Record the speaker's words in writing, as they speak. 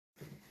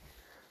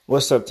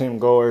What's up, team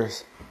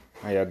goers?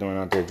 How y'all doing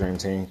out there, Dream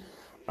Team?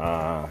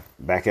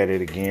 Back at it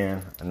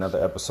again.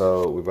 Another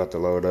episode. We're about to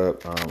load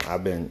up.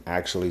 I've been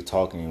actually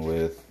talking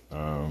with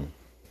a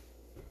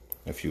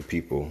few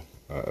people,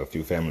 a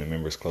few family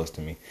members close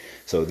to me.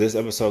 So this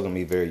episode gonna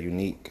be very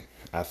unique.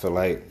 I feel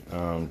like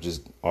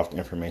just off the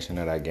information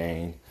that I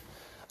gained.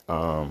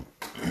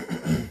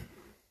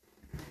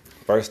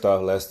 First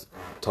off, let's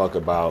talk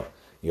about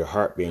your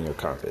heart being your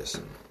compass.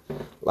 A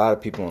lot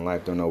of people in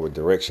life don't know what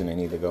direction they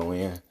need to go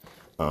in.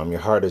 Your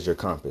heart is your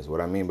compass. What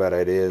I mean by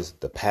that is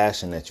the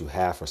passion that you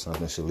have for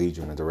something should lead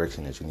you in the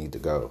direction that you need to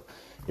go.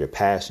 Your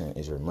passion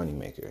is your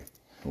moneymaker.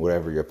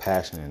 Whatever you're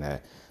passionate in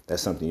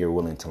that's something you're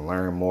willing to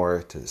learn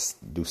more, to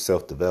do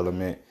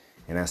self-development,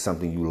 and that's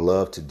something you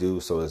love to do.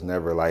 So it's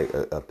never like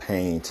a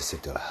pain to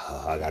sit there,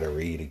 I got to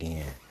read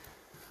again.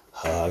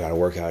 I got to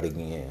work out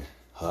again.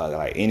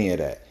 Like any of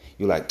that.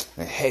 You're like,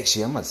 hey,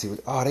 shit, I'm about to see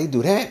what, they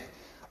do that?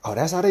 Oh,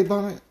 that's how they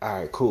bum it?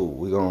 All right, cool.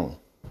 We're going to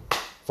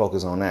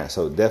focus on that.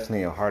 So definitely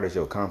your heart is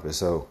your compass.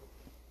 So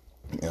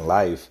in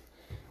life,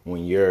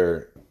 when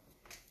you're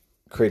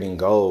creating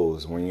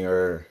goals, when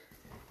you're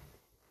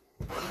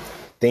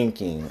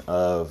thinking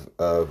of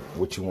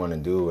what you want to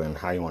do and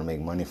how you want to make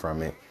money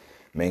from it,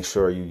 make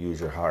sure you use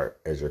your heart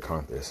as your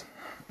compass.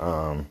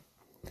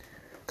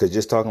 Because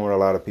just talking with a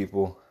lot of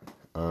people,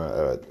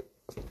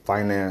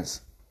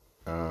 financial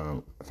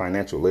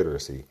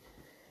literacy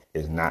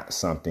is not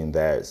something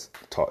that's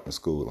taught in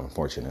school,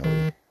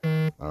 unfortunately.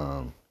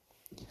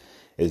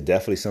 It's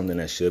definitely something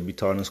that should be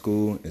taught in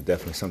school. It's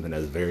definitely something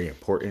that's very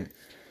important.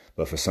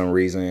 But for some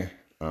reason,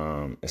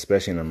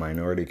 especially in the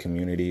minority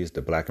communities,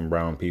 the black and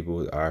brown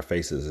people, our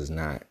faces is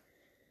not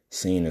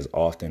seen as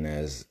often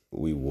as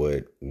we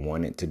would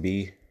want it to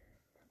be.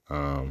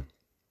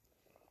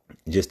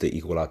 Just to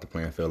equal out the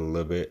playing field a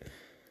little bit.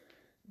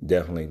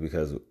 Definitely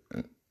because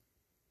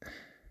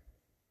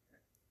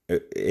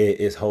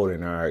it's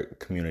holding our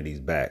communities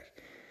back.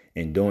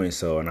 In doing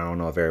so, and I don't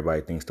know if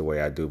everybody thinks the way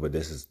I do, but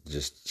this is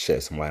just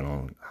shed some light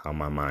on how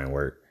my mind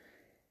works.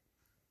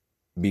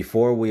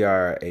 Before we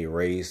are a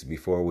race,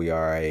 before we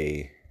are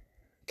a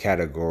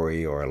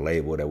category or a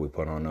label that we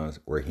put on us,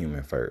 we're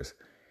human first.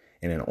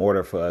 And in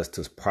order for us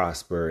to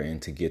prosper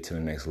and to get to the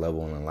next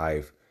level in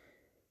life,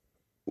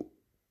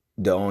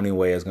 the only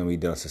way it's going to be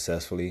done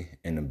successfully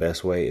and the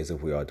best way is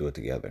if we all do it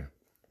together.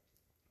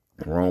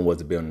 Rome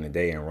wasn't built in a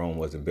day, and Rome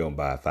wasn't built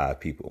by 5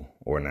 people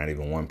or not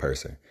even one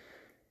person.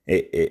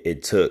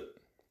 It took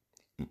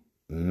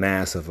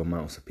massive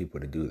amounts of people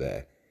to do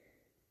that.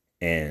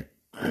 And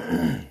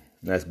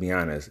let's be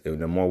honest,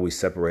 the more we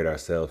separate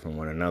ourselves from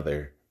one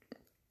another,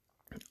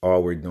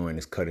 all we're doing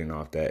is cutting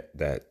off that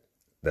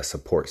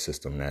support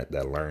system,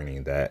 that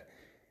learning, that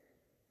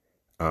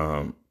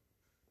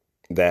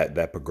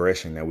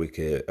progression that we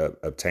could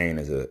obtain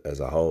as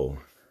a whole.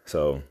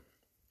 So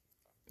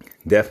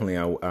definitely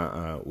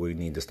we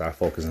need to start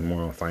focusing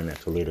more on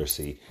financial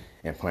literacy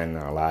and planning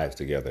our lives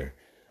together.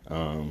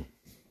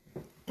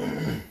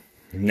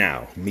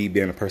 Now, me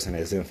being a person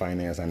that's in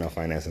finance, I know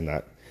finance is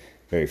not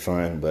very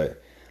fun,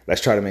 but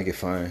let's try to make it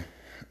fun.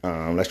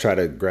 Let's try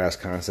to grasp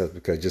concepts,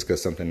 because just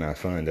because something not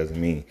fun doesn't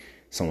mean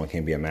someone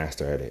can be a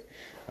master at it.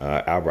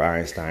 Albert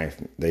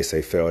Einstein, they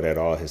say, failed at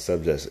all his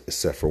subjects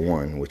except for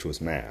one, which was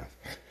math.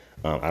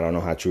 I don't know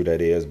how true that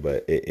is,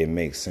 but it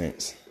makes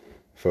sense.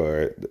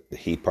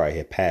 He probably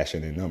had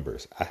passion in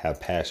numbers. I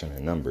have passion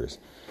in numbers.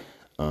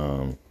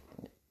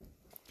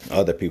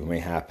 Other people may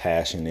have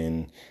passion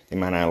in, they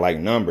might not like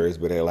numbers,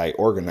 but they like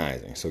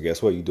organizing. So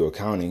guess what? You do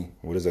accounting.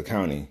 What is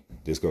accounting?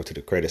 This go to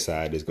the credit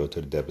side. This go to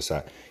the debit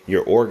side.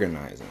 You're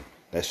organizing.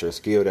 That's your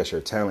skill. That's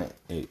your talent.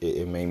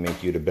 It may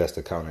make you the best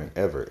accountant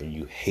ever, and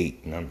you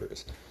hate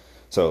numbers.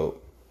 So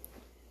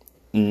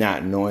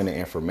not knowing the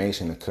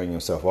information and cutting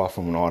yourself off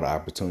from all the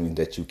opportunities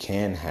that you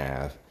can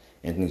have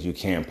and things you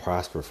can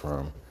prosper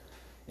from,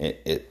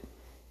 it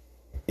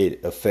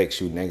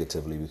affects you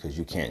negatively, because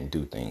you can't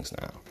do things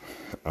now.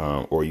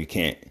 Or you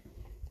can't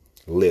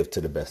live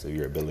to the best of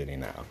your ability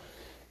now.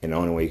 And the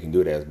only way you can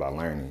do that is by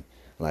learning.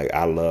 Like,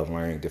 I love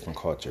learning different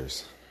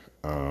cultures.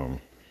 So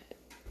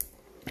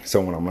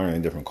when I'm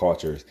learning different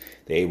cultures,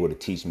 they're able to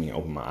teach me and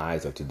open my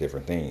eyes up to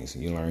different things.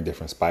 You learn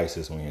different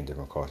spices when you're in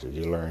different cultures.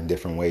 You learn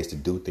different ways to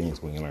do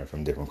things when you learn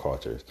from different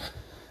cultures.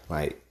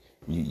 Like,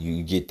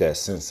 you get that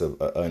sense of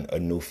a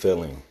new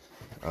feeling.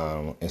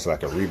 It's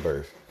like a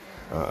rebirth.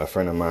 A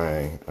friend of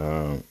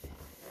mine,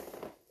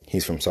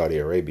 he's from Saudi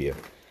Arabia.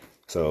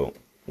 So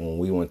when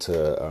we went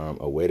to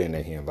a wedding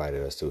that he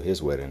invited us to,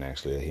 his wedding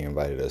actually, that he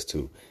invited us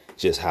to,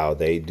 just how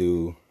they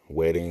do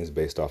weddings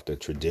based off the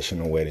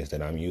traditional weddings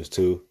that I'm used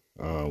to,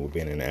 with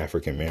being in the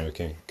African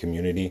American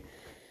community,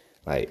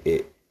 like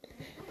it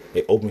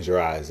opens your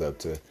eyes up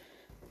to,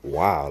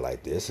 wow,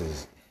 like this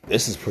is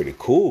pretty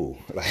cool.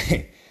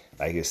 Like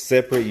it's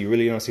separate. You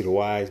really don't see the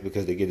wives,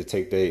 because they get to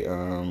take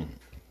their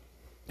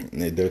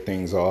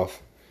things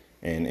off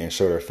and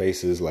show their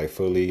faces like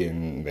fully,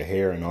 and the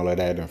hair and all of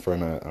that in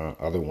front of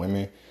other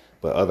women.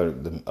 But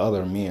the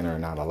other men are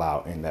not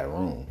allowed in that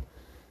room.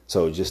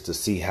 So just to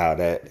see how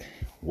that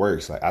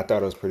works, like I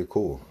thought it was pretty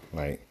cool.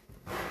 Like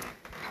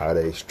how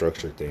they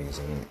structure things,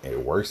 and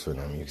it works for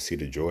them. You can see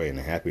the joy and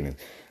the happiness.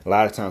 A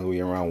lot of times when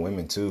you're around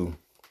women too,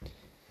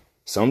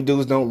 some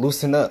dudes don't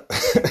loosen up.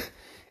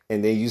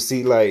 And then you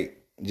see like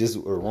just a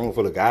room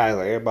full of guys,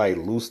 like everybody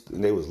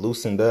they was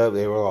loosened up.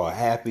 They were all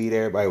happy.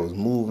 Everybody was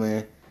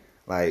moving.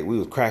 Like we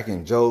was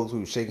cracking jokes. We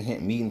was shaking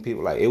hands, meeting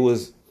people. Like it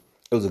was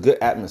a good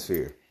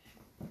atmosphere.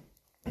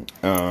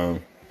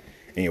 And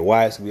your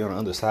wives will be on the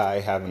other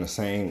side having the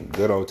same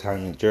good old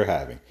time that you're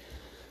having.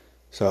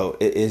 So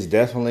it is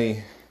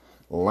definitely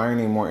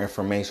learning more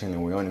information,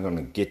 and we're only going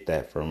to get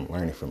that from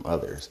learning from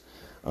others.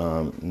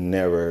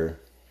 Never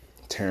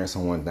tearing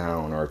someone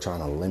down or trying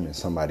to limit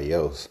somebody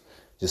else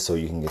just so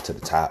you can get to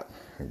the top.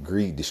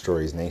 Greed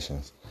destroys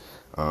nations.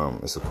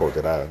 It's a quote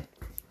that I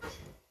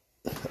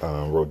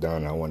wrote down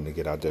and I wanted to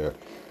get out there.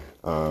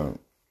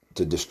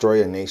 To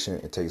destroy a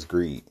nation, it takes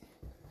greed.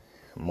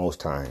 Most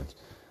times.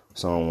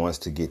 Someone wants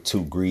to get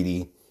too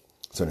greedy,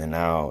 so then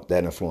now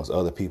that influences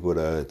other people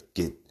to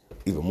get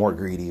even more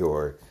greedy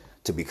or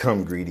to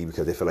become greedy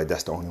because they feel like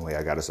that's the only way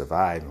I got to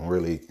survive. And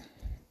really,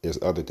 there's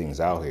other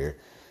things out here,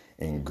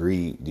 and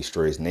greed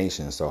destroys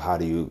nations. So how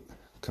do you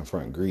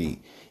confront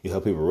greed? You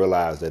help people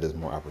realize that there's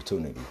more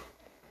opportunity,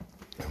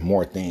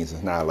 more things.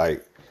 It's not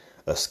like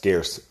a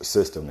scarce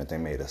system that they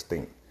made us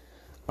think.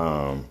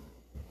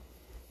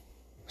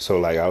 So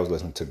like I was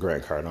listening to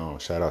Grant Cardone.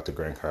 Shout out to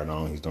Grant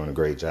Cardone. He's doing a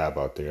great job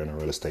out there in the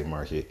real estate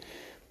market,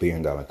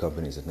 billion-dollar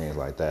companies and things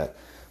like that.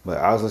 But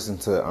I was listening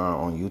to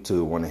on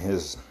YouTube one of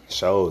his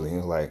shows, and he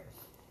was like,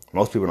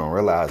 most people don't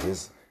realize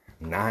it's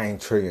 $9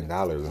 trillion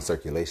in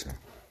circulation.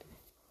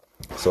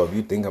 So if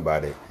you think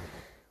about it,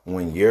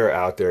 when you're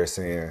out there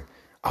saying,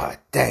 oh,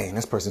 dang,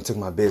 this person took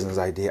my business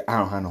idea, I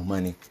don't have no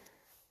money.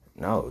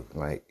 No,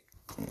 like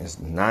it's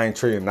 $9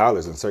 trillion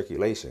in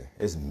circulation.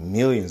 It's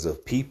millions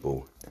of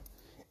people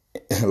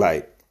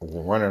like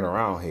running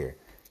around here.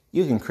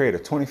 You can create a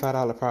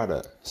 $25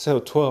 product, sell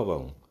 12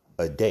 of them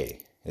a day.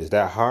 Is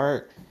that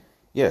hard?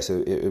 Yes,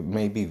 it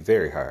may be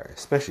very hard,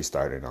 especially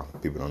starting off.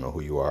 People don't know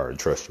who you are or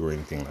trust you or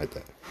anything like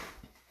that.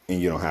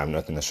 And you don't have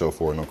nothing to show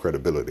for it, no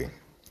credibility.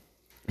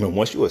 But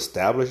once you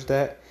establish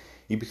that,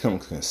 you become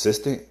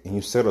consistent and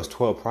you sell those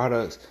 12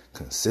 products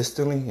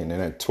consistently, and then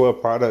that 12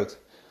 products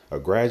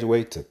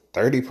graduate to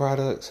 30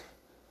 products.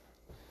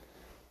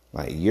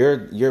 Like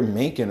you're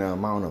making the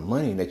amount of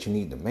money that you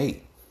need to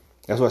make.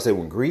 That's why I say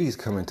when greeds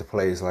come into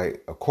play, it's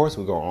like, of course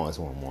we're going to always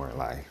want more in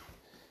life.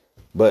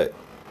 But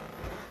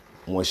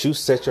once you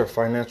set your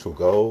financial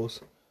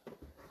goals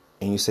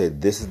and you say,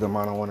 this is the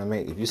amount I want to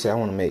make. If you say, I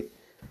want to make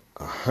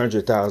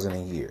 $100,000 a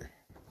year,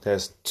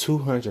 that's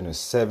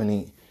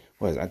 270,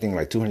 I think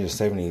like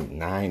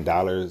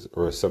 $279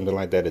 or something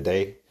like that a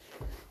day,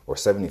 or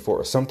 74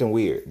 or something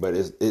weird. But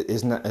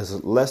it's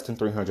less than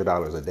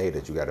 $300 a day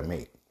that you got to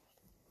make.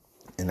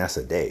 And that's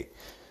a day.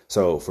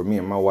 So for me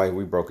and my wife,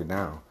 we broke it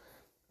down.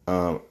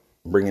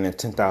 Bringing in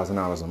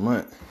 $10,000 a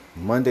month,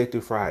 Monday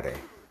through Friday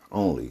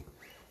only,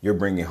 you're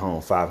bringing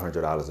home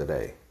 $500 a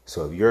day.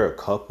 So if you're a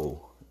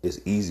couple, it's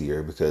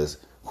easier because,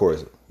 of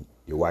course,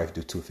 your wife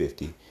do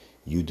 $250,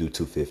 you do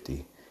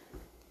 $250.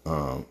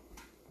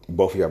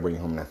 Both of y'all bring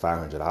home that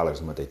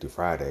 $500 Monday through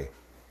Friday.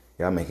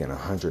 Y'all making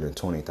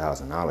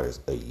 $120,000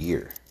 a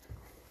year,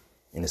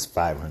 and it's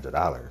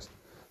 $500.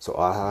 So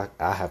all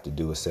I have to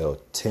do is sell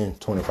 10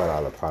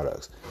 $25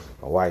 products.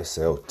 My wife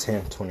sell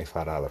 10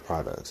 $25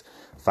 products,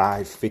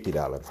 5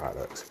 $50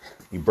 products.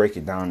 You break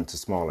it down into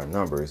smaller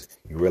numbers,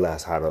 you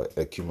realize how to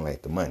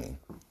accumulate the money.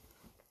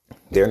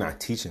 They're not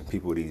teaching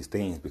people these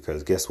things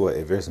because guess what?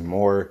 If there's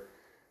more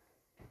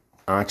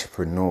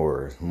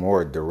entrepreneurs,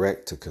 more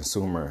direct to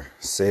consumer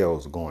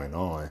sales going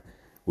on,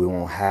 we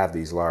won't have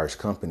these large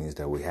companies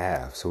that we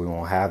have. So we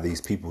won't have these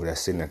people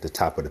that's sitting at the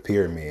top of the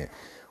pyramid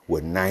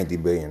with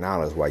 $90 billion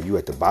while you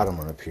at the bottom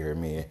of the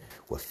pyramid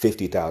with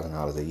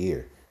 $50,000 a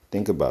year.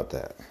 Think about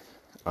that.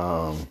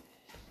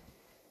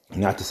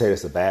 Not to say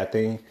that's a bad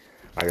thing.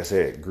 Like I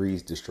said,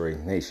 greed destroys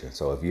nations.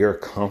 So if you're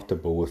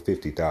comfortable with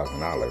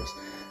 $50,000,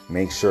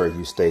 make sure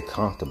you stay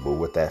comfortable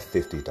with that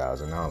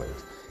 $50,000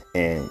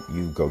 and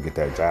you go get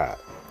that job.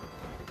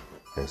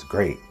 That's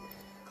great.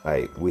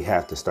 Like we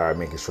have to start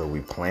making sure we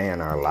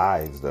plan our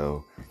lives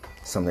though.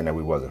 Something that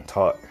we wasn't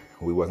taught.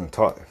 We wasn't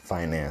taught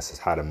finances,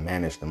 how to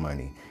manage the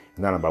money. It's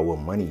not about what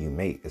money you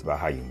make. It's about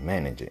how you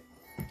manage it.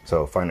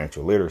 So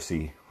financial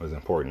literacy was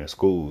important in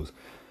schools,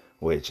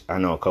 which I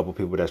know a couple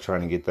people that's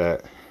trying to get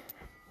that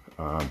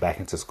back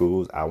into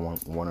schools. I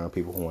want one of the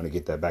people who want to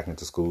get that back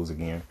into schools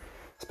again,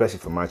 especially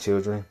for my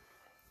children.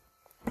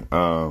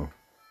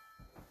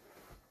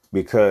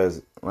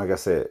 Because like I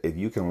said, if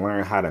you can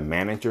learn how to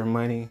manage your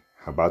money,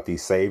 about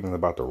these savings,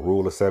 about the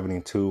rule of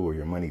 72 where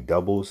your money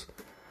doubles,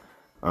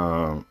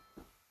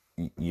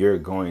 you're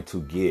going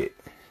to get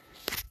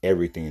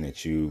everything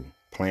that you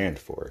planned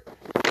for.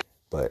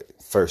 But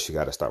first you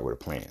got to start with a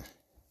plan.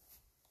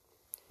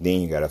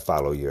 Then you got to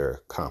follow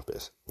your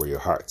compass where your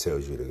heart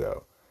tells you to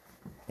go.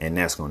 And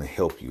that's going to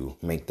help you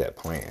make that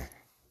plan.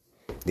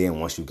 Then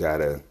once you got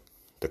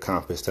the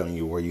compass telling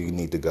you where you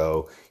need to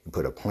go, you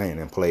put a plan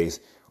in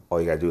place. All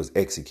you got to do is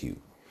execute.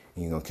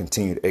 You're going to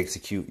continue to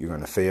execute. You're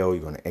going to fail.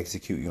 You're going to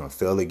execute. You're going to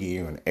fail again.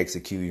 You're going to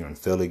execute. You're going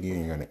to fail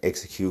again. You're going to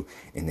execute.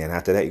 And then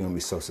after that, you're going to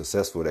be so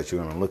successful that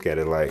you're going to look at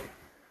it like,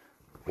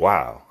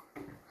 wow,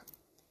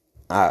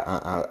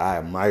 I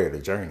admire the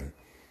journey.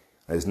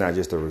 It's not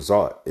just the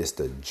result. It's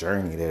the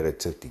journey that it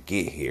took to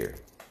get here.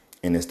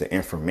 And it's the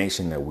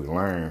information that we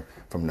learn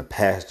from the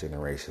past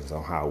generations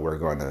on how we're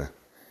going to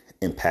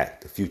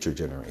impact the future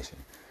generation.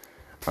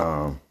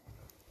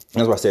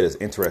 That's why I said it's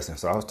interesting.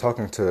 So I was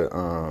talking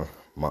to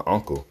my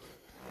uncle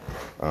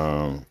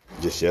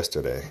just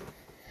yesterday.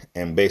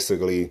 And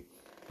basically,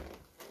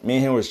 me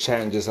and him was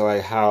chatting just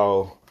like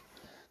how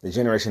the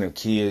generation of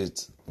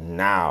kids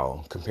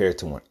now compared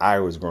to when I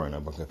was growing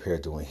up and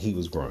compared to when he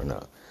was growing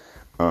up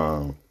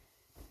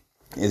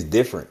is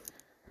different.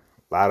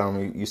 A lot of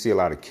them, you see a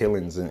lot of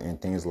killings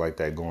and things like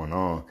that going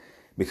on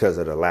because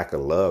of the lack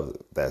of love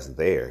that's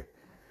there.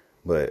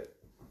 But,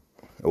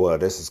 well,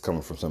 this is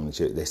coming from some of the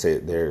chicks. They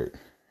said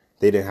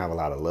they didn't have a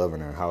lot of love in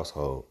their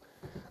household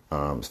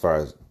as far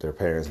as their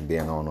parents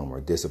being on them or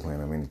discipline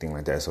them or anything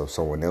like that. So if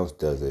someone else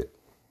does it,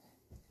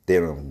 they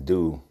don't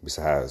do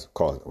besides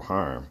cause them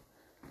harm,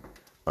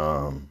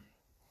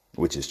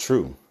 which is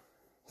true.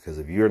 Because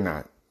if you're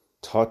not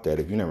taught that,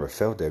 if you never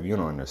felt that, if you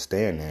don't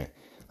understand that,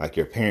 like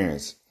your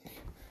parents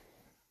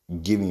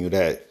giving you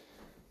that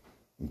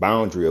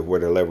boundary of where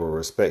the level of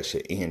respect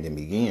should end and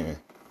begin,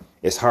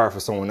 it's hard for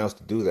someone else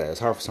to do that. It's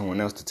hard for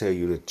someone else to tell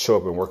you to show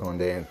up and work on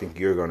that and think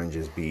you're going to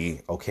just be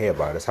okay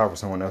about it. It's hard for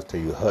someone else to tell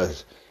you,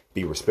 hush,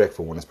 be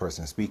respectful when this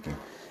person is speaking,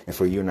 and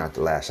for you not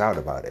to lash out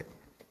about it.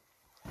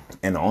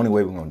 And the only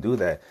way we're going to do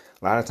that,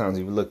 a lot of times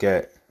if you look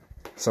at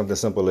something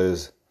simple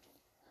as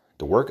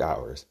the work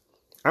hours.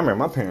 I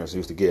remember my parents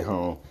used to get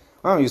home.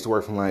 My mom used to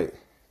work from like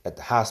at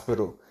the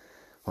hospital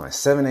from like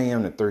 7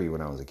 a.m. to 3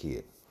 when I was a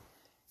kid.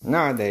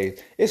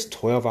 Nowadays, it's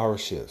 12-hour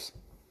shifts,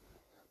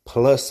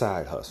 plus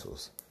side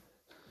hustles,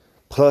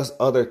 plus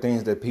other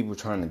things that people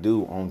trying to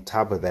do on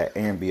top of that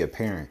and be a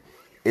parent.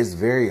 It's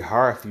very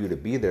hard for you to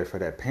be there for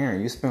that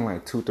parent. You spend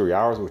like 2-3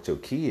 hours with your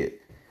kid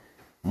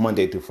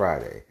Monday through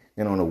Friday.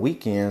 Then on the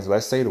weekends,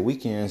 let's say the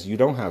weekends, you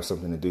don't have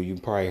something to do. You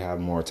probably have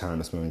more time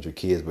to spend with your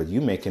kids, but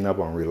you making up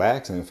on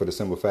relaxing for the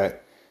simple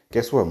fact,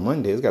 guess what?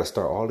 Monday, it's got to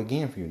start all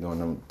again for you doing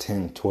them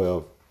 10,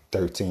 12,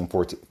 13,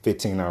 14,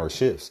 15-hour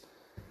shifts.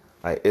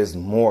 Like, it's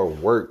more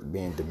work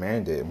being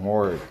demanded,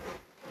 more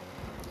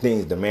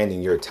things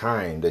demanding your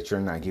time that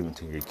you're not giving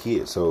to your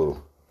kids.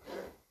 So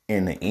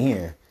in the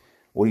end,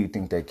 what do you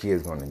think that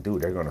kid's going to do?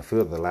 They're going to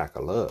feel the lack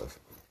of love.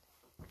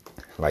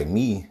 Like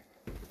me,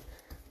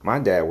 my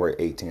dad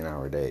worked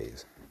 18-hour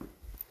days.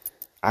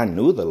 I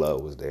knew the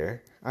love was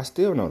there. I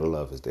still know the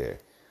love is there.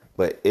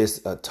 But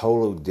it's a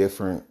totally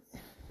different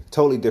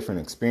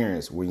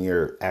experience when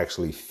you're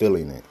actually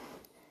feeling it.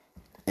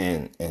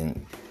 And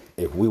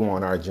if we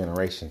want our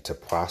generation to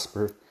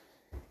prosper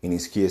and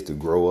these kids to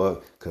grow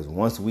up, because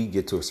once we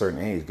get to a certain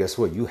age, guess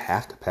what? You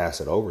have to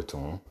pass it over to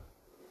them.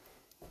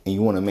 And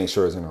you want to make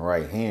sure it's in the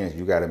right hands.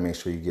 You got to make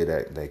sure you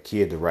get that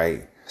kid the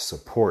right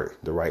support,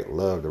 the right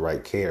love, the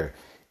right care.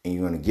 And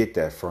you're going to get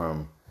that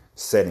from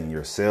setting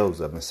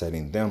yourselves up and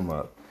setting them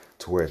up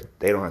to where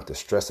they don't have to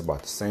stress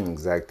about the same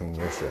exact thing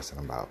you're stressing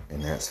about.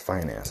 And that's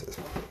finances.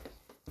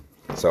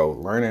 So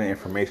learning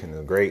information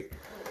is great.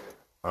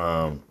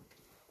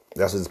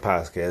 That's what this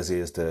podcast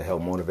is, to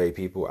help motivate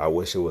people. I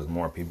wish it was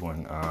more people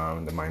in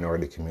the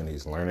minority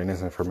communities learning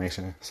this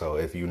information. So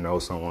if you know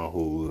someone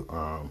who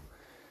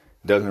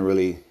doesn't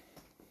really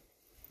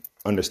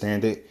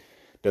understand it,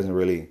 doesn't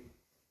really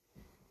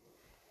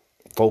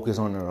focus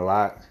on it a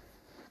lot,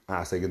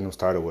 I say get them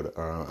started with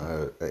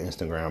an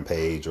Instagram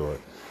page or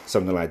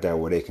something like that,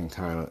 where they can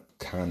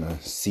kind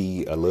of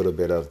see a little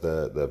bit of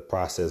the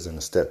process and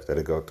the steps that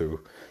it go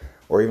through.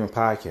 Or even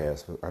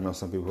podcasts. I know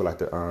some people like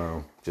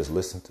to just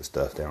listen to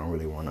stuff. They don't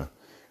really want to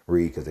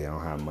read because they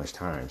don't have much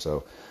time.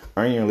 So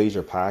Earn Your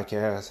Leisure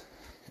podcast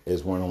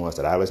is one of the ones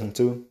that I listen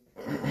to.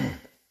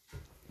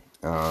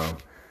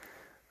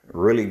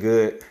 Really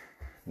good.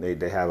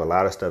 They have a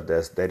lot of stuff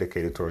that's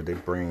dedicated toward. They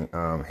bring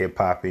hip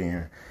hop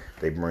in.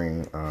 They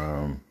bring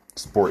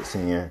sports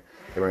in.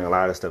 They bring a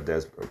lot of stuff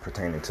that's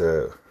pertaining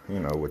to,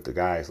 what the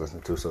guys listen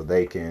to, so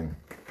they can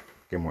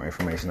get more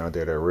information out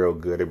there. They're real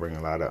good. They bring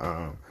a lot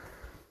of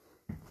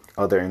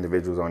other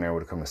individuals on there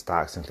when it comes to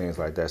stocks and things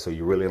like that. So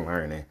you're really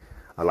learning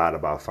a lot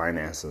about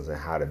finances and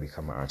how to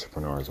become an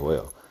entrepreneur as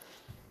well.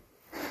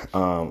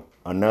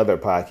 Another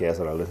podcast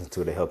that I listen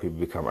to help people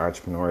become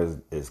entrepreneurs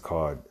is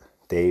called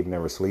Dave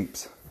Never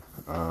Sleeps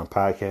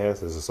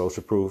podcast. It's a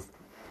social proof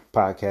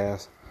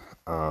podcast.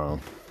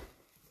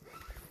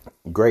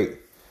 Great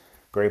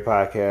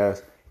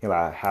podcast.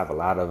 I have a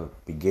lot of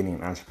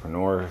beginning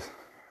entrepreneurs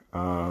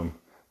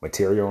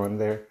material in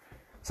there.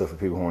 So for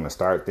people who want to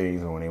start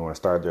things, or when they want to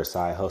start their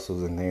side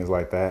hustles and things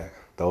like that,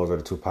 those are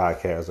the two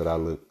podcasts that I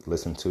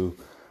listen to.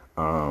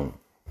 And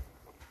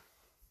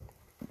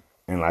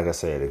like I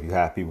said, if you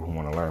have people who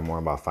want to learn more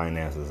about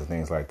finances and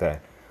things like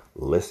that,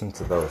 listen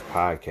to those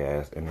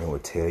podcasts and they will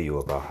tell you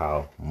about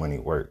how money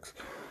works.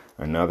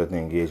 Another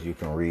thing is you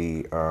can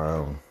read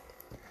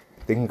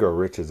Think and Grow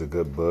Rich is a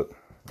good book.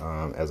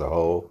 as a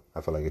whole.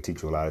 I feel like it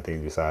teaches you a lot of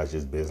things besides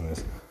just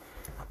business.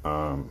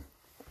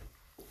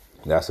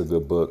 That's a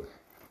good book.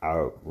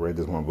 I read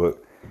this one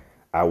book,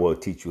 I Will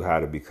Teach You How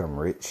to Become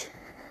Rich,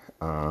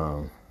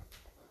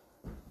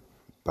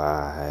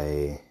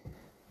 by,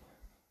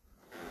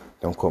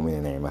 don't quote me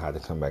the name. I had to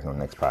come back on the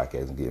next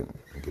podcast and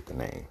get the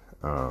name.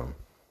 But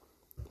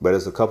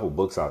there's a couple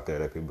books out there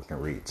that people can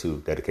read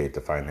too, dedicated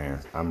to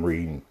finance. I'm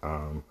reading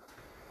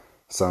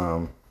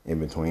some in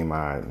between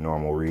my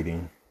normal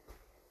reading,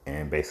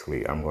 and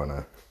basically I'm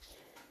gonna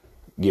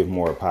give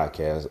more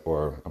podcasts,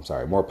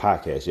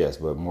 yes,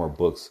 but more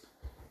books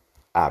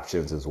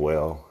options as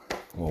well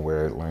when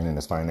we're learning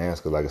this finance.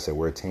 Because like I said,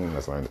 we're a team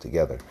that's learning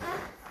together.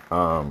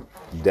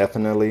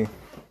 Definitely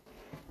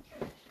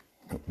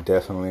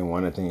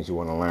one of the things you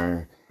want to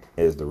learn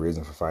is the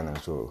reason for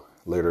financial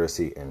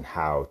literacy and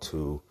how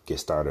to get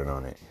started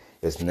on it.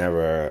 It's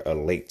never a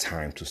late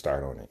time to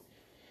start on it.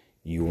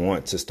 You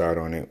want to start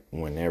on it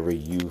whenever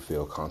you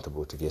feel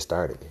comfortable to get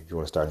started. If you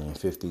want to start in your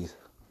 50s,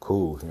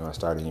 cool. If you want to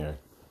start in your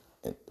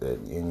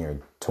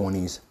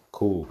 20s,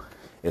 cool.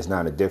 It's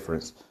not a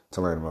difference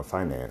to learn about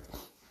finance,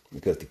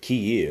 because the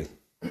key is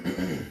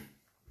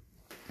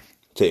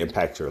to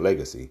impact your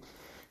legacy.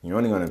 You're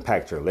only going to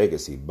impact your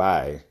legacy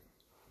by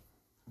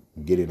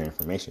getting the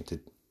information to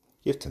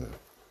give to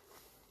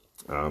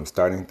them,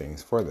 starting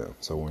things for them.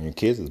 So when your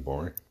kids is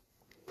born,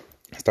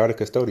 start a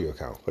custodial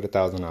account, put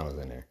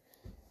 $1,000 in there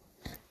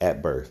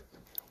at birth.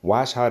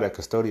 Watch how that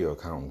custodial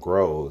account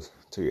grows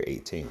to your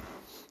 18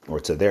 or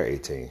to their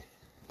 18.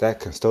 That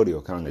custodial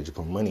account that you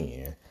put money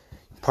in,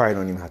 you probably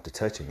don't even have to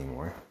touch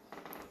anymore,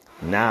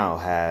 now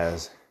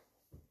has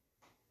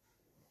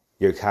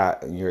your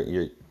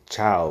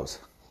child's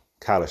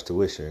college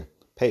tuition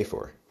paid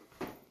for.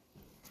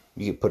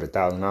 You could put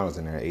 $1,000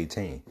 in there at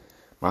 18.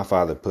 My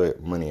father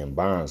put money in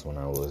bonds when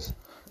I was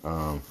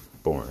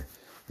born.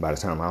 By the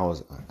time I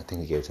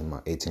think he gave it to me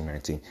about 18,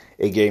 19.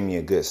 It gave me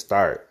a good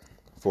start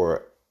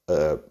for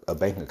a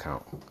bank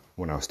account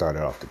when I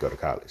started off to go to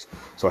college.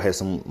 So I had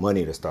some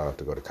money to start off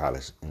to go to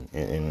college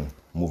and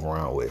move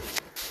around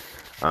with.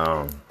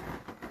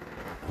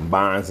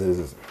 Bonds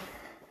is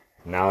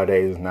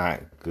nowadays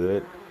not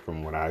good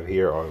from what I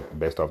hear, or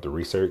based off the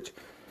research,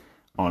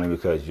 only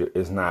because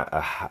it's not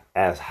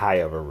as high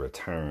of a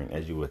return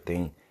as you would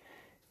think.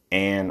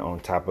 And on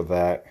top of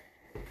that,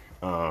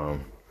 the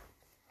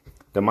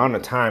amount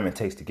of time it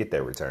takes to get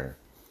that return.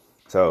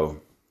 So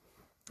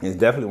it's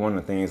definitely one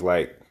of the things,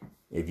 like,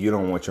 if you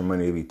don't want your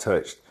money to be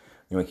touched,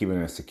 you want to keep it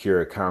in a secure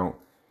account,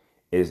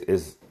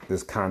 is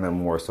kind of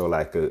more so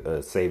like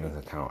a savings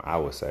account, I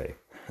would say.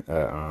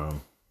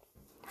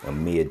 A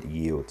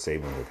mid-yield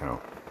savings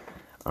account.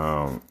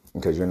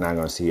 Because you're not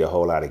going to see a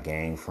whole lot of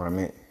gain from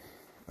it.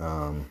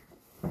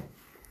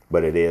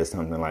 But it is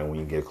something like when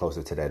you get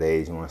closer to that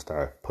age, you want to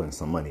start putting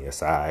some money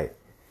aside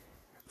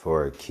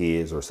for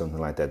kids or something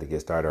like that to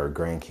get started, or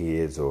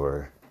grandkids,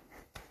 or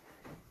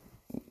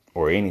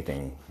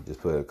anything.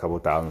 Just put a couple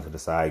thousand to the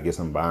side, get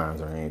some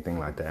bonds or anything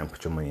like that, and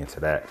put your money into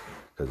that,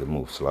 because it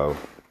moves slow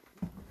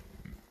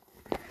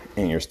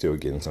and you're still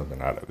getting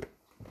something out of it.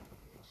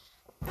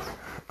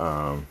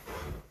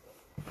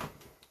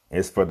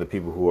 It's for the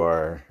people who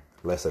are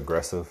less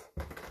aggressive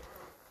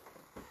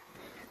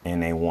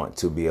and they want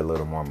to be a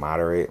little more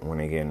moderate when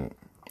they get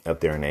up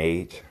there in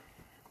age,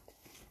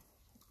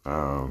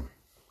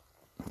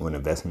 when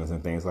investments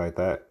and things like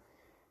that.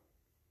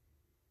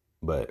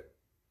 But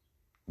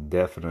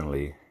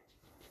definitely,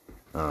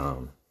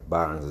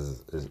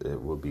 bonds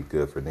it would be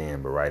good for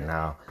them. But right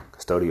now,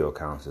 custodial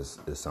accounts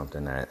is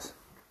something that's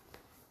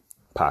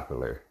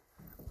popular,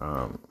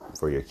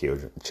 for your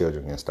children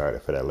getting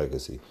started for that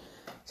legacy.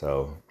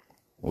 So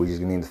we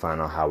just need to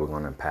find out how we're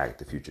going to impact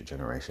the future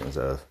generations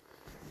of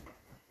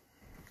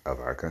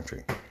our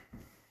country.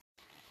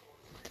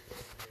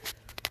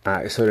 All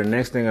right, so the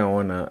next thing I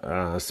want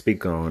to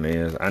speak on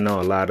is, I know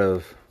a lot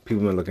of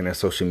people are looking at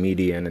social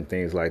media and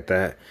things like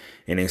that,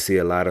 and they see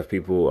a lot of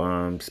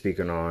people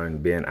speaking on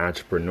being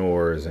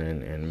entrepreneurs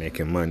and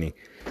making money.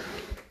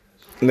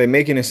 They're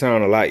making it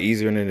sound a lot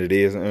easier than it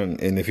is.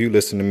 And if you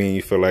listen to me and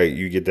you feel like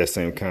you get that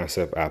same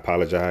concept, I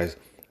apologize.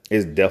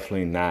 It's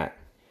definitely not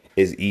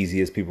as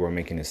easy as people are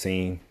making it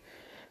seem.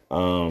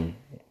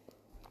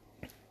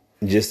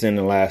 Just in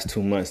the last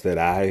 2 months that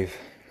I've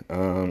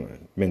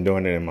been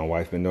doing it, and my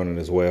wife's been doing it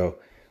as well,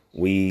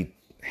 we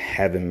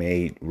haven't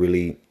made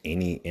really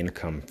any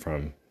income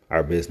from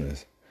our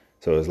business.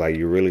 So it's like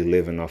you're really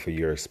living off of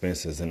your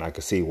expenses. And I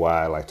could see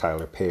why, like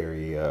Tyler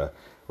Perry,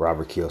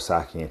 Robert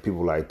Kiyosaki, and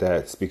people like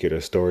that speak of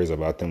their stories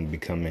about them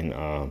becoming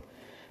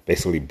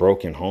basically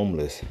broke and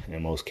homeless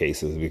in most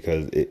cases,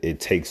 because it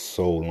takes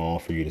so long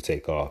for you to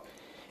take off.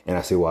 And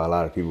I see why a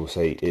lot of people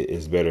say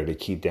it's better to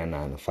keep that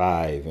 9 to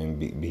 5 and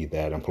be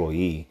that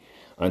employee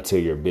until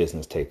your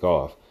business take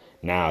off.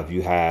 Now, if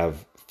you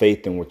have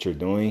faith in what you're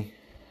doing,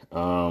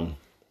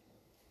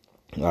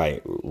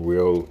 like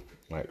real,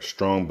 like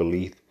strong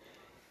belief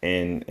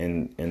in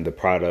the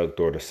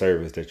product or the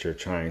service that you're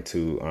trying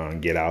to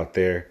get out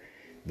there,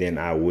 then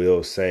I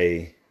will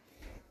say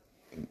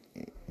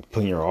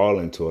putting your all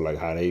into it, like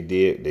how they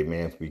did. They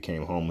man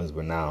became homeless,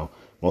 but now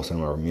most of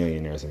them are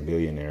millionaires and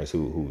billionaires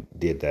who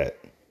did that,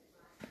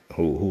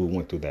 who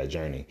went through that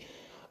journey.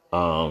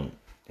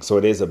 So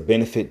there's a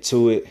benefit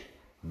to it,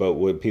 but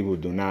what people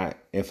do not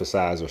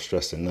emphasize or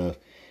stress enough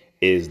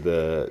is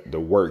the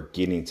work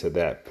getting to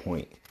that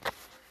point.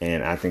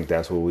 And I think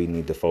that's what we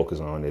need to focus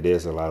on. It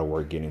is a lot of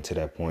work getting to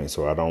that point.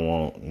 So I don't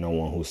want no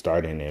one who's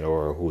starting it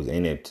or who's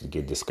in it to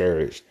get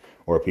discouraged,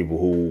 or people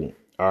who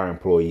are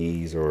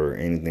employees or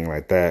anything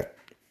like that.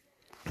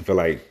 I feel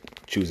like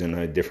choosing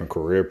a different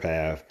career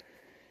path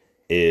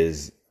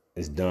is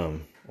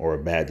dumb or a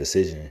bad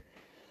decision,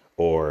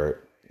 or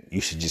you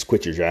should just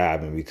quit your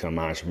job and become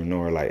an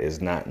entrepreneur. Like,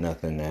 it's not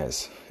nothing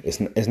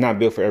it's not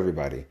built for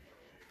everybody.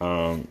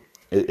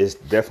 It's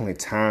definitely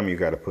time you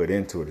got to put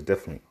into it. It's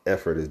definitely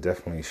effort. It's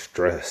definitely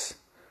stress,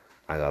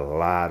 like a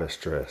lot of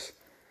stress.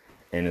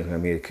 And it's going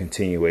to be a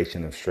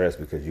continuation of stress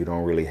because you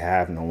don't really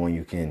have no one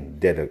you can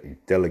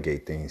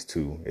delegate things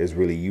to. It's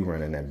really you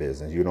running that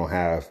business. You don't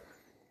have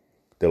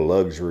the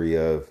luxury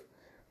of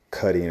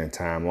cutting a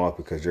time off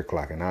because you're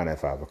clocking out at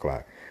 5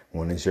 o'clock.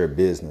 When it's your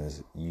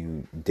business,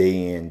 you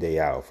day in, day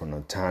out, from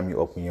the time you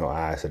open your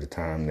eyes to the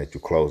time that you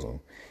close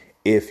them,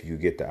 if you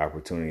get the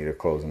opportunity to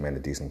close them at a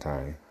decent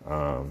time.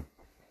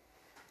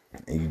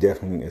 And you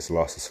definitely, it's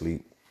loss of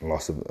sleep,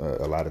 loss of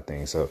a lot of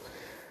things. So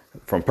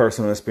from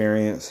personal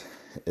experience,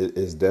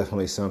 it's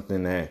definitely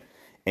something that,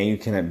 and you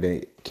cannot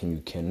be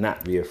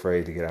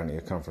afraid to get out of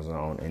your comfort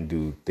zone and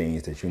do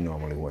things that you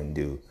normally wouldn't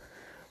do.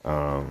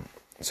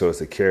 So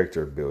it's a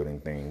character building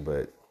thing.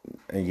 But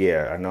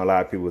yeah, I know a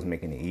lot of people is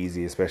making it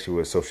easy, especially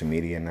with social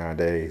media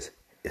nowadays.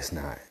 It's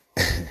not.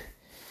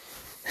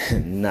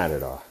 Not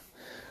at all.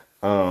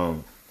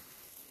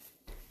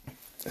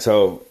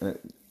 So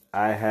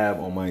I have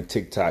on my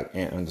TikTok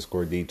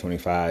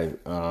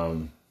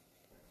 @_D25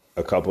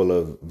 a couple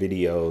of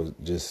videos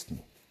just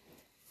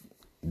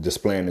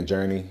displaying the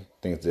journey,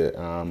 things that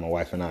my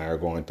wife and I are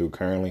going through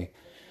currently,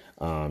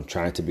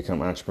 trying to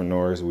become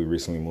entrepreneurs. We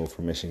recently moved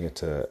from Michigan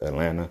to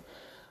Atlanta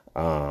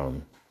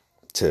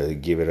to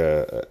give it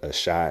a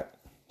shot.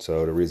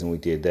 So the reason we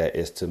did that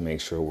is to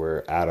make sure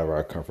we're out of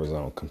our comfort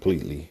zone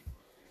completely.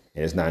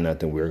 And it's not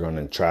nothing we're going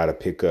to try to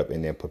pick up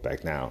and then put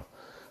back down.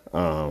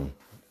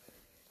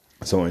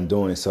 So in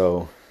doing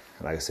so,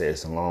 like I said,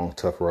 it's a long,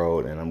 tough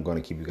road, and I'm going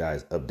to keep you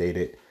guys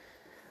updated.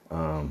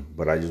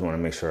 But I just want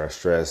to make sure I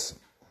stress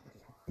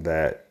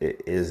that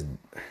it's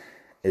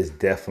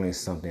definitely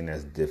something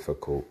that's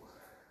difficult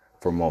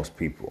for most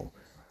people.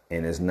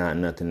 And it's not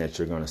nothing that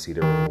you're going to see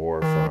the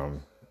reward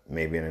from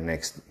maybe in the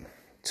next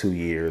 2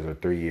 years or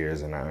 3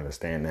 years. And I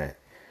understand that.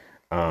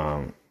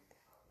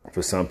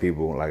 For some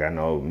people, like I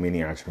know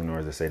many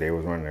entrepreneurs that say they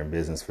was running their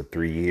business for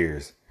 3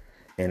 years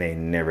and they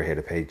never hit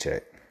a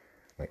paycheck.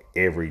 Like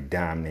every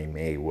dime they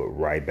made went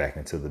right back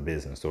into the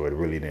business. So it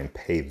really didn't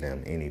pay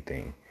them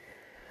anything.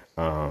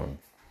 And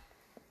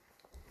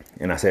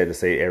I said to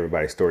say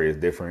everybody's story is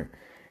different.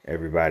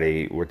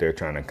 Everybody, what they're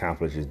trying to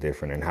accomplish is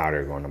different, and how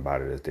they're going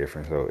about it is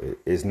different. So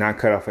it's not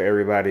cut off for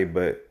everybody,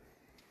 but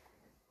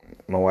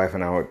my wife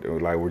and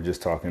I we're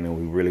just talking, and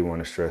we really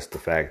want to stress the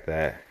fact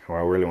that, or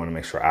I really want to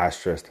make sure I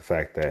stress the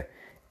fact that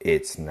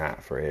it's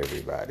not for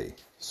everybody.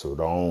 So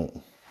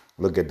don't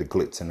look at the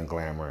glitz and the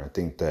glamour and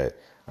think that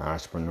an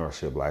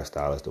entrepreneurship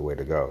lifestyle is the way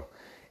to go.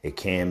 It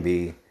can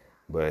be,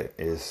 but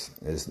it's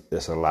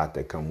a lot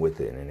that come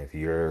with it. And if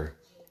you're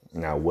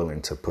not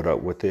willing to put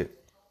up with it,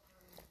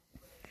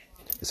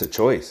 it's a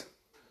choice.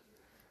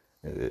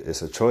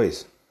 It's a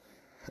choice.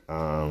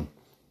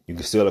 You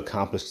can still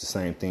accomplish the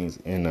same things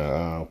in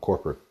a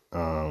corporate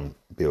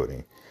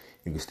building.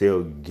 You can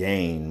still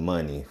gain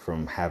money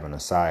from having a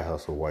side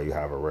hustle while you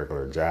have a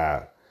regular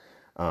job.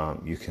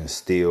 You can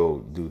still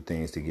do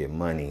things to get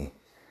money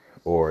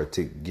or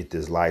to get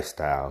this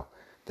lifestyle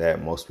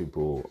that most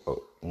people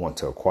want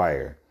to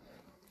acquire.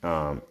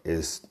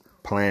 Is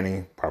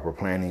planning, proper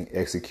planning,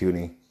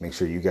 executing. Make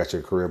sure you got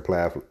your career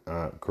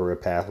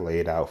path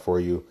laid out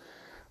for you.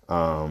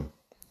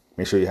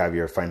 Make sure you have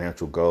your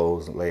financial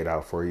goals laid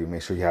out for you.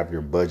 Make sure you have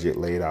your budget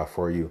laid out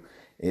for you.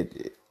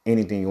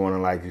 Anything you want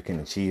in life, you can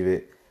achieve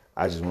it.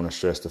 I just want to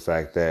stress the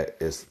fact that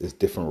it's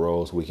different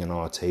roles we can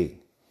all take.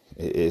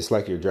 It's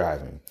like you're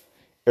driving.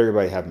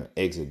 Everybody have an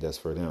exit that's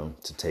for them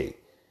to take.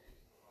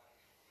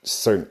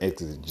 Certain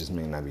exits just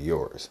may not be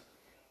yours.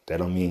 That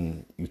don't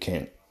mean you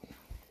can't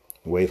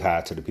wave hi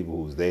to the people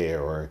who's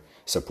there or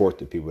support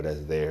the people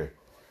that's there,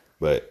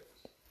 but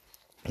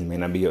it may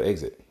not be your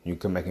exit. You can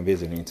come back and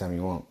visit anytime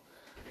you want.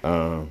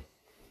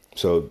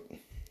 So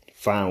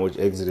find which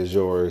exit is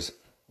yours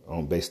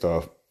based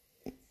off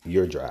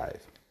your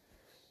drive.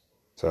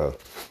 So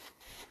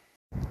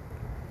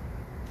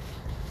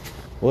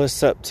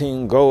what's up,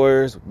 team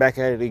goers? Back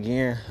at it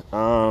again.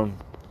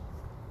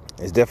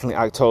 It's definitely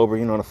October,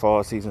 the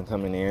fall season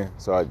coming in.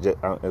 So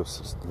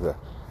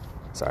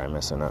sorry,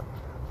 messing up.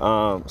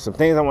 Some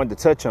things I wanted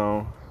to touch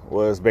on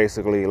was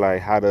basically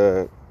like how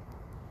to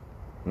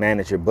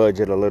manage your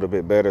budget a little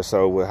bit better.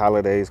 So with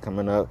holidays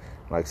coming up,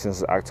 like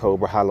since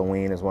October,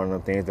 Halloween is one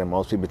of the things that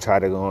most people try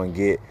to go and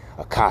get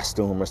a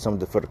costume or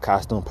something for the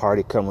costume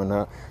party coming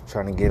up,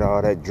 trying to get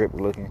all that drip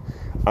looking.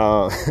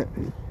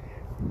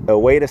 A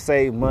way to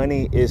save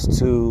money is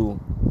to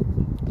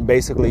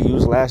basically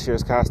use last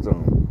year's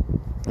costume.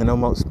 You know,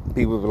 most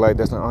people be like,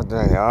 "That's not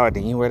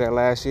didn't you wear that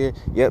last year?"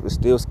 Yep, it's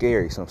still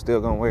scary, so I'm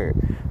still gonna wear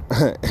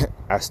it.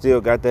 I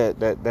still got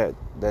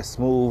that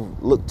smooth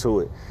look to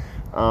it.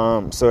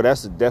 So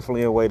that's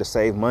definitely a way to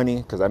save money,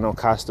 because I know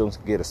costumes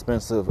can get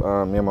expensive.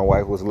 Me and my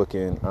wife was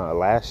looking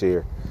last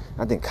year.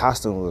 I think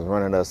costumes was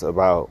running us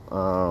about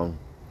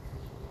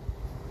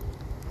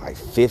like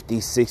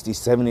 $50, $60,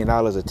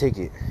 $70 a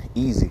ticket,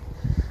 easy.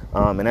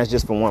 And that's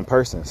just for one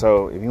person.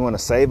 So if you want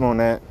to save on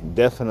that,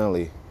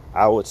 definitely,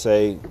 I would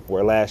say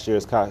wear last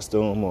year's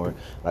costume, or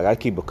like I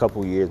keep a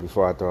couple years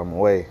before I throw them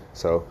away.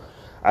 So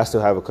I still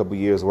have a couple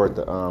years worth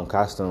of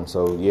costumes.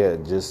 So yeah,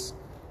 just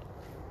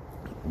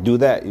do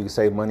that. You can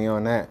save money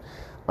on that.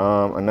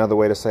 Another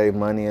way to save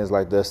money is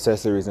like the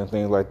accessories and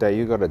things like that.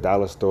 You go to the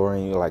dollar store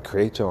and you like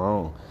create your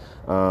own.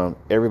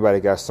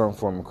 Everybody got some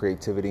form of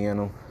creativity in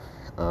them.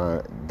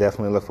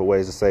 Definitely look for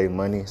ways to save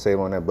money, save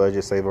on that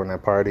budget, save on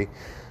that party.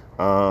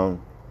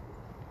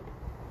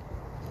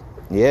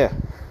 Yeah,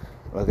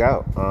 look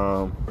out.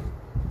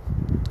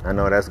 I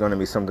know that's going to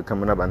be something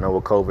coming up. I know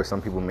with COVID,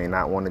 some people may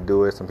not want to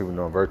do it. Some people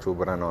doing virtual,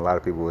 but I know a lot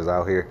of people is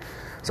out here.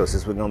 So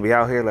since we're going to be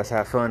out here, let's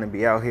have fun and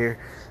be out here.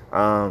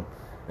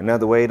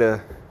 Another way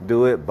to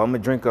do it, bum a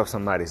drink off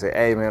somebody. Say,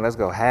 hey, man, let's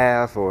go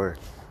half, or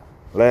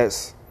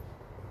let's,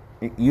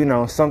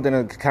 something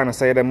to kind of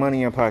save that money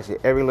in your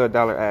pocket. Every little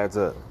dollar adds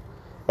up.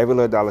 Every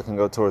little dollar can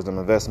go towards them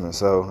investments.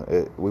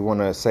 So we want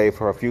to save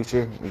for our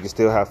future. We can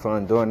still have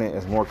fun doing it.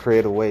 There's more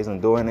creative ways in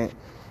doing it.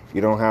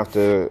 You don't have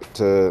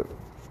to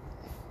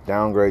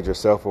downgrade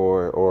yourself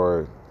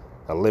or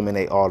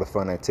eliminate all the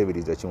fun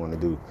activities that you want to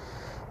do.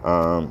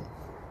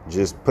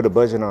 Just put a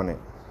budget on it.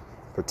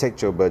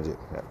 Protect your budget.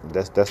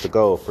 That's the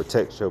goal.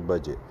 Protect your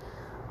budget.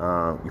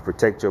 You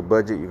protect your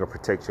budget, you're going to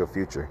protect your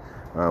future.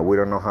 We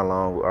don't know how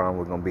long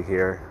we're going to be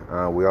here.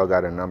 We all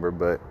got a number,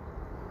 but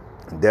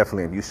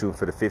definitely if you shoot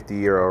for the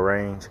 50-year-old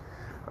range,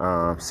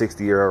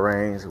 60-year-old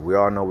range, we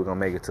all know we're going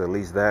to make it to at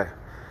least that,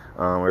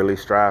 or at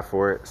least strive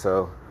for it.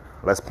 So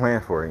let's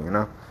plan for it,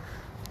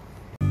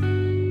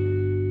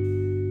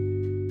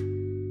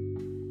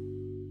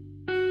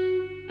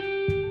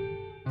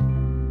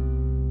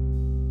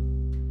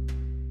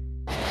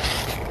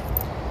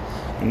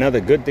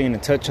 Another good thing to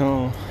touch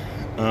on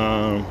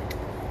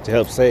to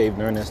help save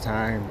during this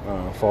time,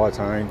 fall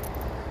time,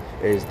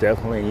 is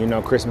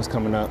definitely, Christmas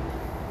coming up.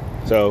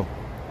 So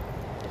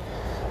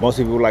most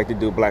people like to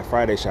do Black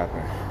Friday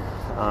shopping.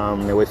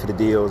 They wait for the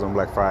deals on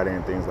Black Friday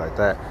and things like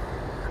that.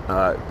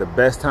 The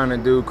best time to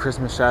do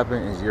Christmas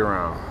shopping is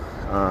year-round.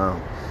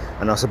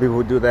 I know some people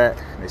who do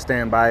that. They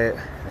stand by it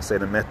and say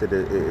the method,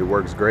 it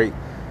works great.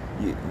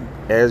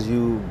 As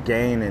you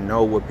gain and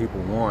know what people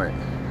want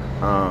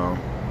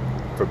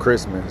for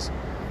Christmas,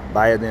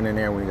 buy it then and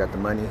there when you got the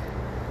money.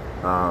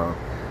 A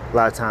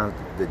lot of times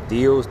the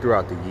deals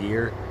throughout the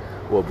year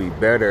will be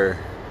better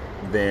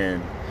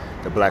than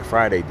the Black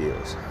Friday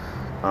deals.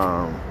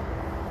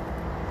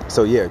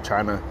 So yeah,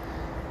 trying to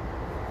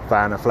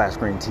find a flat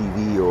screen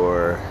TV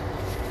or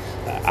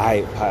an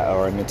iPod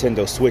or a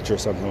Nintendo Switch or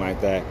something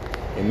like that.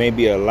 It may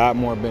be a lot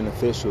more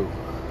beneficial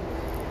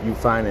you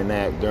finding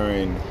that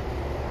during,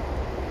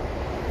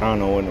 I don't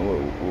know,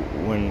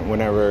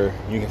 whenever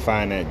you can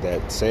find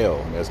that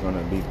sale that's going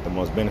to be the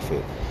most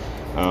benefit.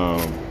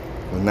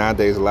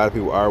 Nowadays, a lot of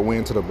people are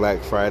went to the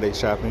Black Friday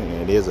shopping,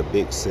 and it is a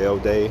big sale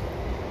day.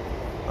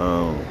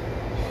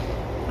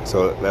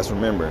 So let's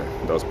remember,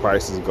 those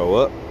prices go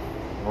up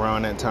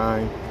around that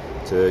time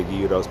to give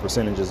you those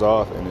percentages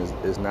off, and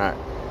it's not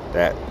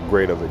that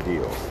great of a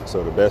deal.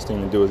 So the best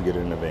thing to do is get it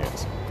in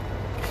advance.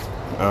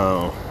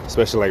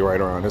 Especially like right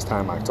around this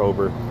time,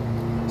 October,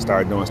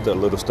 start doing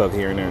little stuff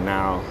here and there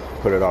now,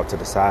 put it off to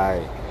the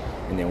side.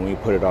 And then when you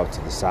put it off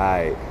to the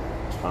side,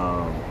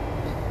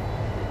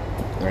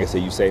 like I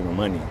said, you saving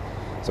money.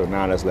 So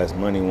now that's less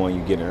money when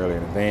you get it early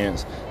in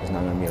advance. It's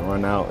not going to be a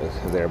run out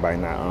because everybody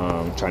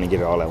not trying to get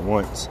it all at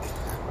once.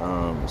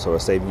 So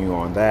it's saving you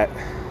on that,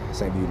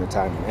 saving you the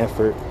time and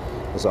effort.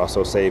 It's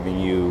also saving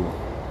you,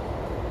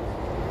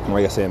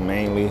 like I said,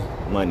 mainly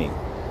money.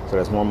 So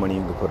that's more money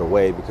you can put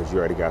away because you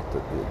already got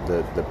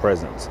the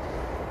presents.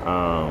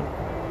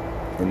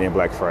 And then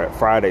Black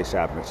Friday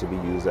shopping should be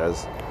used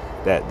as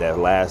that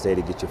last day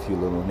to get you a few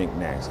little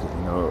knickknacks.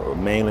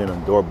 Mainly the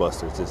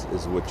doorbusters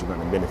is what you're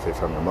going to benefit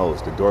from the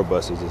most. The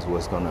doorbusters is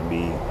what's going to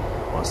be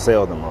on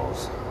sale the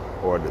most,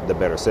 or the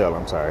better sale,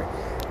 I'm sorry.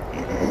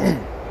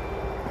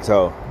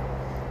 So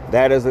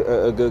that is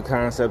a good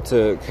concept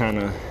to kind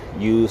of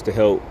use to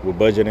help with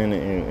budgeting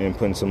and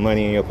putting some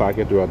money in your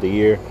pocket throughout the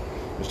year.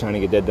 Just trying to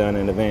get that done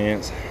in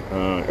advance.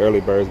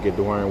 Early birds get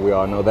the worm. We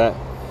all know that.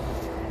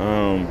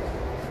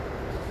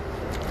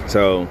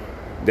 So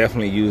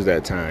definitely use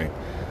that time.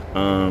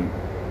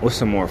 What's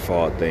some more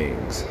fall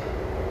things?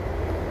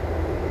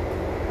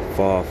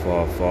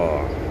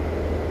 Fall.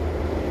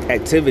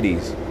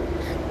 Activities.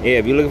 Yeah,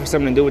 if you're looking for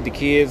something to do with the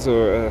kids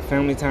or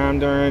family time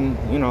during,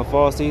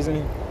 fall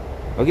season,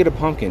 go get a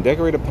pumpkin.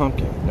 Decorate a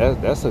pumpkin.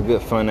 That's a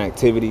good fun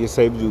activity. It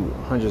saves you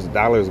hundreds of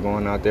dollars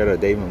going out there to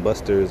Dave and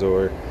Buster's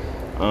or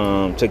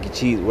Chuck E.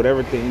 Cheese,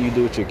 whatever thing you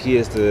do with your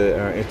kids to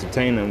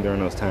entertain them during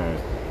those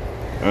times.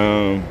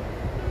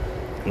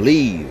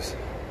 Leaves,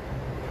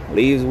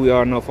 we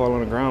all know fall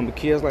on the ground, but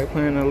kids like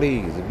playing the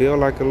leaves. Build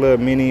like a little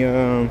mini,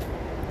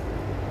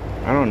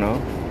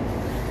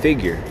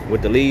 figure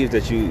with the leaves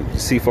that you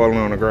see falling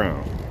on the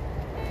ground.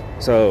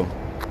 So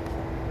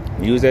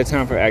use that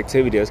time for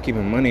activity. That's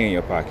keeping money in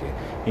your pocket.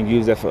 You can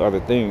use that for other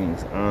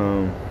things.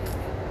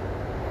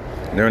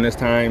 During this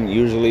time,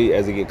 usually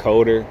as it get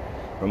colder,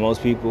 for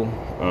most people,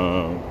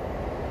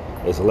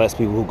 there's less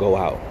people who go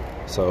out.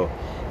 So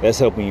that's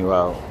helping you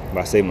out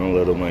by saving a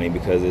little money,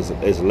 because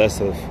it's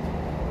less of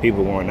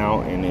people going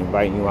out and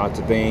inviting you out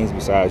to things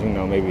besides,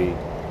 maybe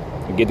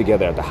you get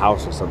together at the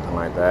house or something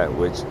like that,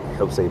 which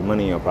helps save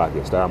money in your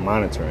pocket. Start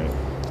monitoring it.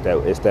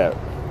 It's that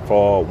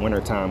fall,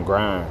 wintertime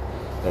grind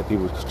that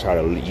people try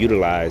to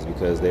utilize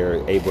because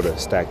they're able to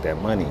stack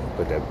that money,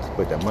 put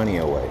that money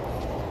away.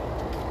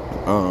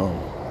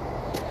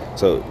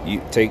 So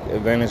you take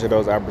advantage of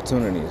those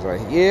opportunities.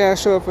 Like, I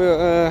show up for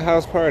a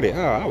house party.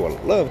 Oh, I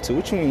would love to.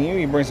 What you mean?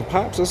 You bring some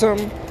pops or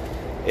something?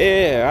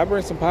 Yeah, I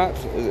bring some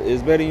pops.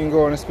 It's better you can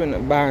go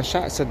and buying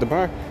shots at the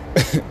bar.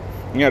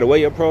 You got to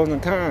weigh your pros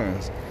and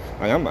cons.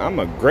 Like, I'm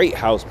a great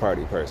house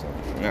party person.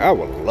 I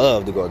would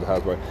love to go to the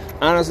house party.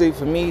 Honestly,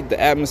 for me, the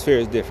atmosphere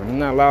is different. It's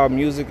not loud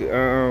music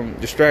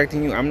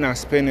distracting you. I'm not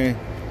spending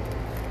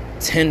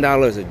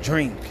 $10 a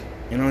drink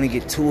and only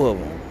get 2 of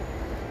them.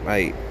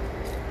 Like,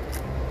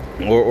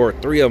 or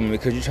 3 of them,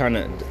 because you're trying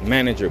to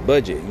manage your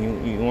budget.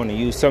 You want to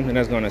use something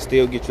that's going to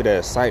still get you that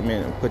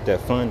excitement and put that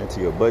fun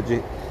into your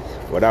budget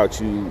without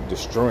you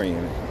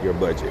destroying your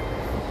budget.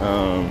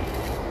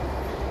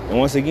 And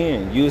once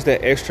again, use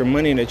that extra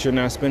money that you're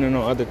not spending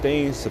on other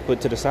things to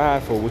put to the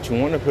side for what you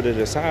want to put it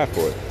aside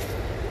for.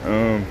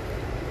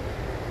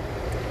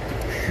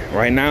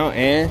 Right now,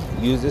 and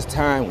use this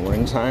time,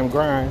 wintertime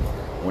grind.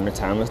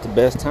 Wintertime is the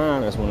best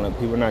time. That's when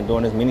people are not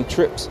doing as many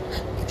trips.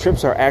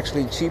 Trips are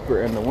actually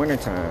cheaper in the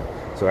wintertime.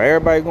 So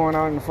everybody going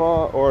out in the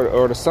fall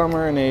or the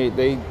summer, and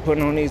they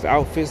putting on these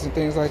outfits and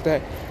things like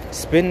that.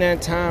 Spend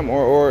that time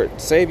or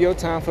save your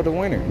time for the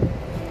winter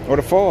or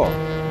the fall.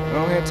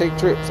 Go ahead and take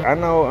trips. I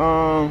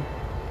know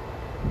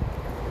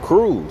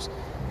cruise.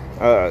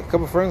 A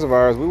couple friends of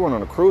ours, we went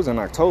on a cruise in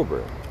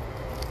October.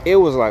 It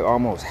was like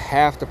almost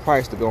half the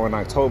price to go in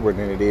October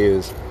than it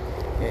is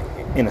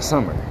in the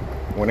summer,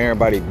 when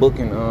everybody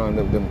booking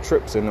them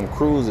trips and them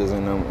cruises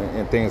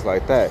and things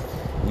like that.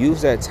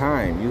 Use that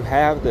time. You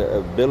have the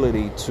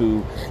ability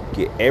to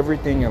get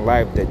everything in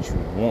life that you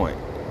want.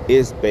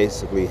 It's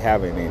basically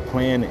having a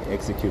plan and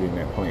executing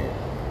that plan.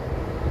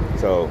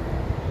 So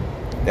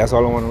that's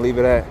all I want to leave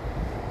it at.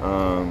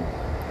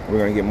 We're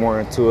going to get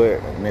more into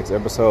it. Next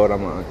episode,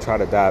 I'm going to try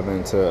to dive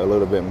into a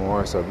little bit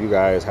more. So if you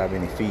guys have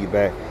any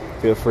feedback,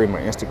 feel free.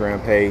 My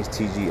Instagram page,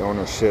 TG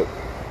Ownership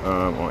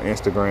on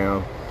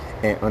Instagram,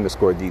 and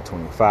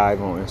 _D25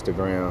 on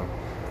Instagram.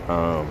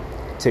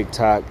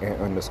 TikTok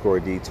and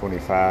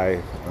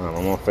 _D25.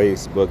 I'm on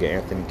Facebook at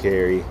Anthony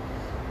Carey.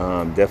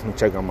 Definitely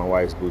check out my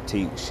wife's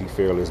boutique,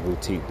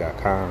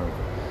 SheFearlessBoutique.com.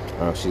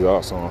 She's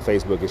also on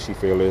Facebook as She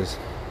Fearless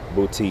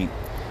Boutique,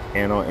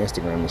 and on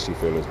Instagram as She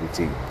Fearless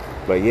Boutique.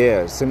 But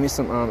yeah, send me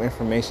some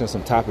information,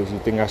 some topics you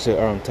think I should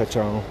touch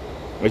on.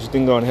 What you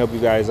think going to help you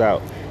guys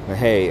out? And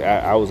hey,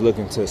 I was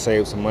looking to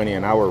save some money,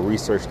 and I will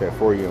research that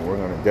for you, and we're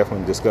going to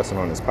definitely discuss it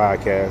on this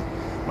podcast.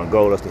 My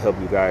goal is to help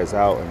you guys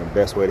out, and the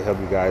best way to help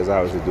you guys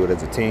out is to do it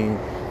as a team.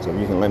 So if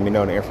you can let me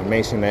know the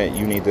information that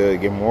you need to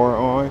get more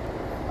on,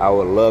 I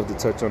would love to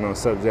touch on those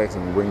subjects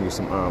and bring you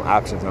some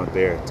options out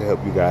there to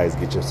help you guys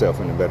get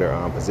yourself in a better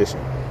position.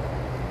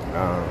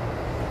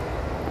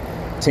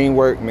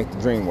 Teamwork, make the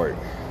dream work.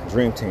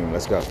 Dream team,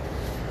 let's go.